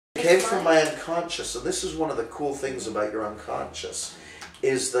came from my unconscious, and this is one of the cool things about your unconscious,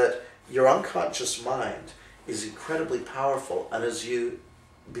 is that your unconscious mind is incredibly powerful, and as you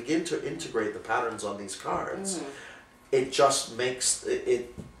begin to integrate the patterns on these cards, it just makes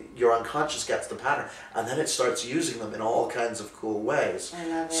it your unconscious gets the pattern, and then it starts using them in all kinds of cool ways. I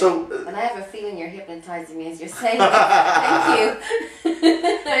love it. So, and I have a feeling you're hypnotizing me as you're saying it. Thank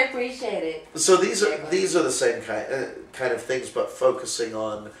you. I appreciate it. So these are the same kind of things, but focusing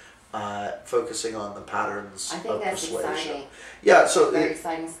on the patterns of persuasion. Exciting. Yeah, so very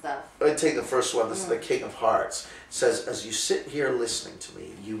exciting stuff. I take the first one. This is the King of Hearts. It says, as you sit here listening to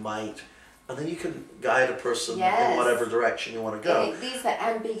me, you might. And then you can guide a person in whatever direction you want to go. And it leaves that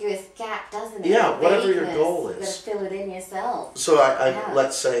ambiguous gap, doesn't it? Yeah, whatever your goal is. You've got to fill it in yourself. So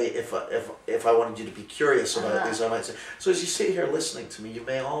let's say if I wanted you to be curious about these, I might say, so as you sit here listening to me, you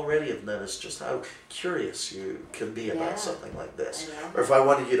may already have noticed just how curious you can be about something like this. Or if I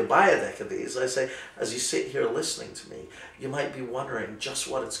wanted you to buy a deck of these, I say, as you sit here listening to me, you might be wondering just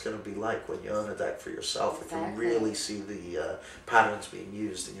what it's going to be like when you own a deck for yourself, if you really see the patterns being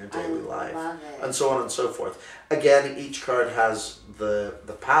used in your daily life. And so on and so forth. Again, each card has the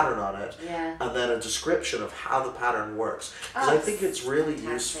pattern on it, and then a description of how the pattern works. Because I think it's really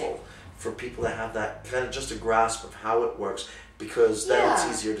useful for people to have that kind of just a grasp of how it works, because then it's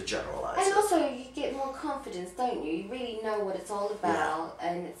easier to generalize. And also, you get more confidence, don't you? You really know what it's all about,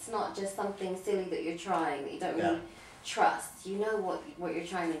 and it's not just something silly that you're trying that you don't really trust. You know what you're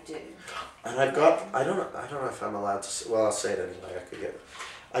trying to do. And I've got I don't know if I'm allowed to say, well, I'll say it anyway.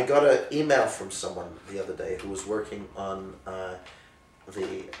 I got an email from someone the other day who was working on the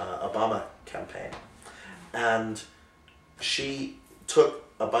Obama campaign, and she took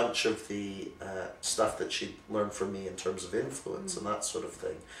a bunch of the stuff that she'd learned from me in terms of influence and that sort of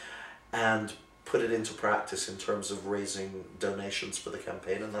thing, and put it into practice in terms of raising donations for the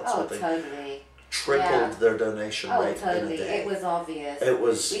campaign and that sort of thing. Totally. Tripled their donation rate in a day. It was obvious. It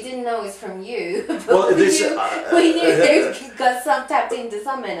was. We didn't know it was from you, but well, we knew it got tapped into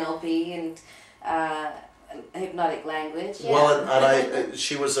some NLP and hypnotic language. Yeah. Well,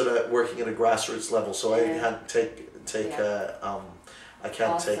 she was working at a grassroots level, so I can't take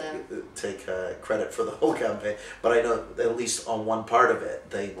credit for the whole campaign, but I know that at least on one part of it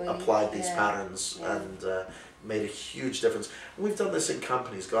they applied these patterns and made a huge difference. And we've done this in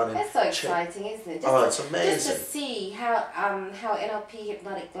companies, gone in. That's so exciting, isn't it? It's amazing. Just to see how NLP,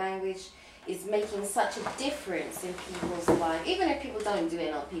 hypnotic language, is making such a difference in people's life. Even if people don't do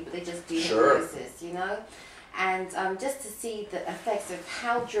NLP, but they just do hypnosis, you know? And just to see the effects of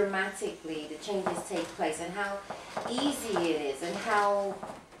how dramatically the changes take place and how easy it is and how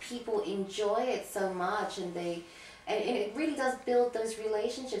people enjoy it so much, and it really does build those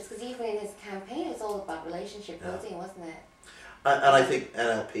relationships, because even in his campaign it was all about relationship building, wasn't it? And I think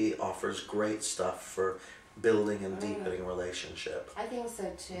NLP offers great stuff for building and deepening relationship. I think so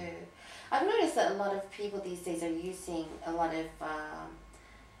too. I've noticed that a lot of people these days are using a lot of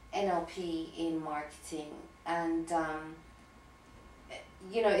NLP in marketing, and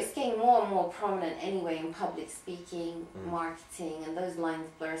you know, it's getting more and more prominent anyway in public speaking, marketing, and those lines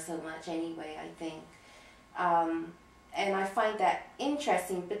blur so much anyway, I think. And I find that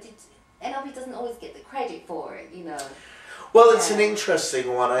interesting, but NLP doesn't always get the credit for it, you know. Well, it's an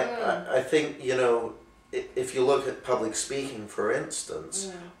interesting one. I think, you know, if you look at public speaking, for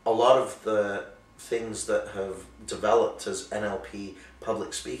instance, a lot of the things that have developed as NLP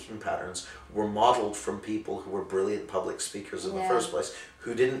public speaking patterns were modeled from people who were brilliant public speakers in the first place,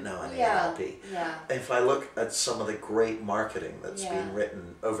 who didn't know any NLP. If I look at some of the great marketing that's been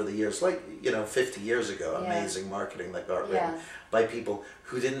written over the years, like, you know, 50 years ago, amazing marketing that got written by people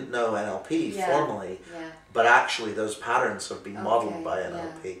who didn't know NLP formally, but actually those patterns have been modeled by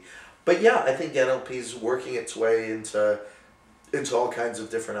NLP. But yeah, I think NLP is working its way into all kinds of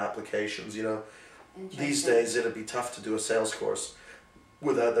different applications, you know. These days it'd be tough to do a sales course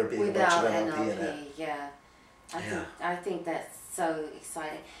without there being a bunch of NLP in it. I think that's so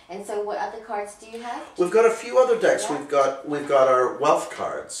exciting. And so what other cards do you have? We've got a few other decks. We've got our wealth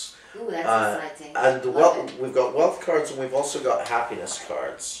cards. Ooh, that's exciting. And we've got wealth cards, and we've also got happiness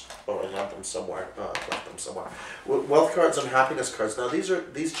cards. Oh, I have them somewhere. Oh, I left them somewhere. Wealth cards and happiness cards. Now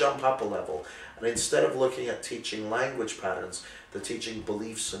these jump up a level, and instead of looking at teaching language patterns, they're teaching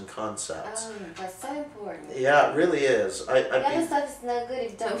beliefs and concepts. Oh, that's so important. Yeah, it really is. The other stuff is no good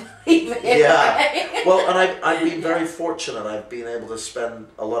if you don't believe it. Yeah. Right? Well, and I've been very fortunate. I've been able to spend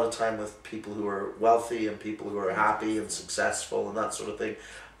a lot of time with people who are wealthy and people who are happy and successful and that sort of thing,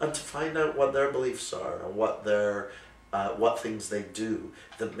 and to find out what their beliefs are and what their what things they do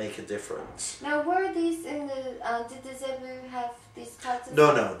that make a difference. Now, were these in the? Did the Zebu have these cards?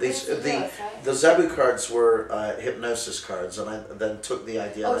 No. The Zebu cards were hypnosis cards, and I then took the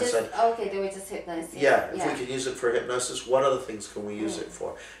idea and I said, okay, they were just hypnosis. Yeah, if we can use it for hypnosis, what other things can we use it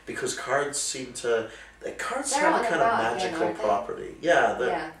for? Because cards seem to, cards have a kind of magical property.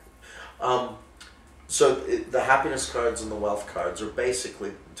 Yeah. So the happiness cards and the wealth cards are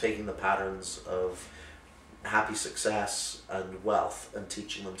basically taking the patterns of happy success and wealth and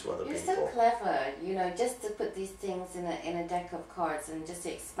teaching them to other people. You're so clever, you know, just to put these things in a deck of cards and just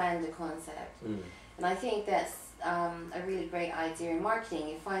to expand the concept. And I think that's a really great idea in marketing.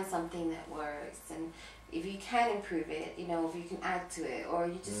 You find something that works, and if you can improve it, you know, if you can add to it, or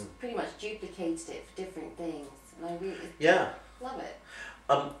you just pretty much duplicated it for different things. And I really love it.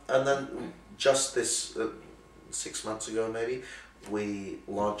 And then just this 6 months ago maybe, we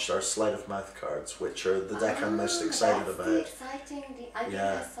launched our Sleight of Mouth cards, which are the deck I'm most excited about. That's exciting. I think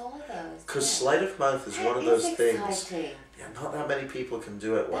I saw those. Because Sleight of Mouth is one of those things. Yeah, not that many people can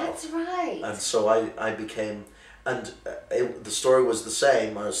do it well. That's right. And so I became, and the story was the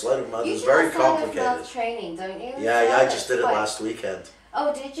same. Our Sleight of Mouth is very complicated. You do Sleight of Mouth training, don't you? Yeah, I just did it last weekend.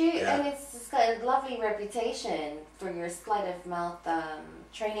 Oh, did you? Yeah. And it's got a lovely reputation for your Sleight of Mouth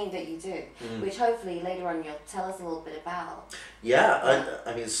training that you do, which hopefully later on you'll tell us a little bit about. Yeah,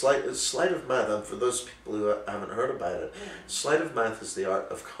 I mean, Sleight of Mouth, and for those people who haven't heard about it, Sleight of Mouth is the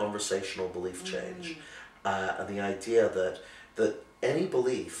art of conversational belief change. And the idea that any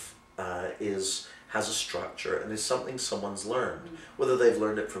belief has a structure and is something someone's learned, whether they've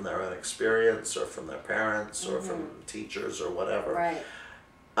learned it from their own experience or from their parents or from teachers or whatever. Right.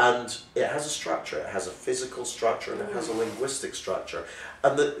 And it has a structure, it has a physical structure, and it has a linguistic structure.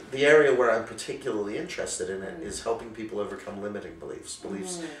 And the area where I'm particularly interested in it is helping people overcome limiting beliefs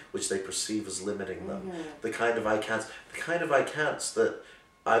which they perceive as limiting them. The kind of I can'ts that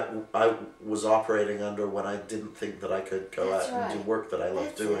I was operating under when I didn't think that I could go out and do work that I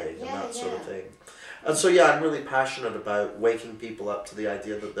love doing and that sort of thing. And so I'm really passionate about waking people up to the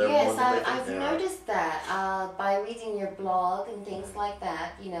idea that they're more than they think I've noticed that by reading your blog and things like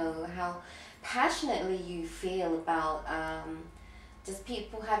that, you know, how passionately you feel about just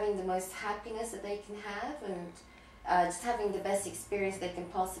people having the most happiness that they can have, and just having the best experience they can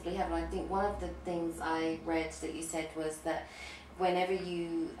possibly have. And I think one of the things I read that you said was that whenever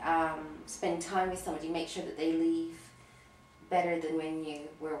you spend time with somebody, make sure that they leave better than when you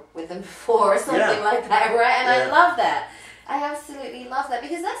were with them before, or something like that, right? And I love that. I absolutely love that,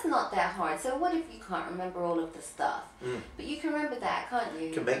 because that's not that hard. So what if you can't remember all of the stuff? But you can remember that, can't you?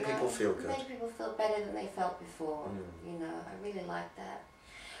 You can make people feel good. Make people feel better than they felt before. You know, I really like that.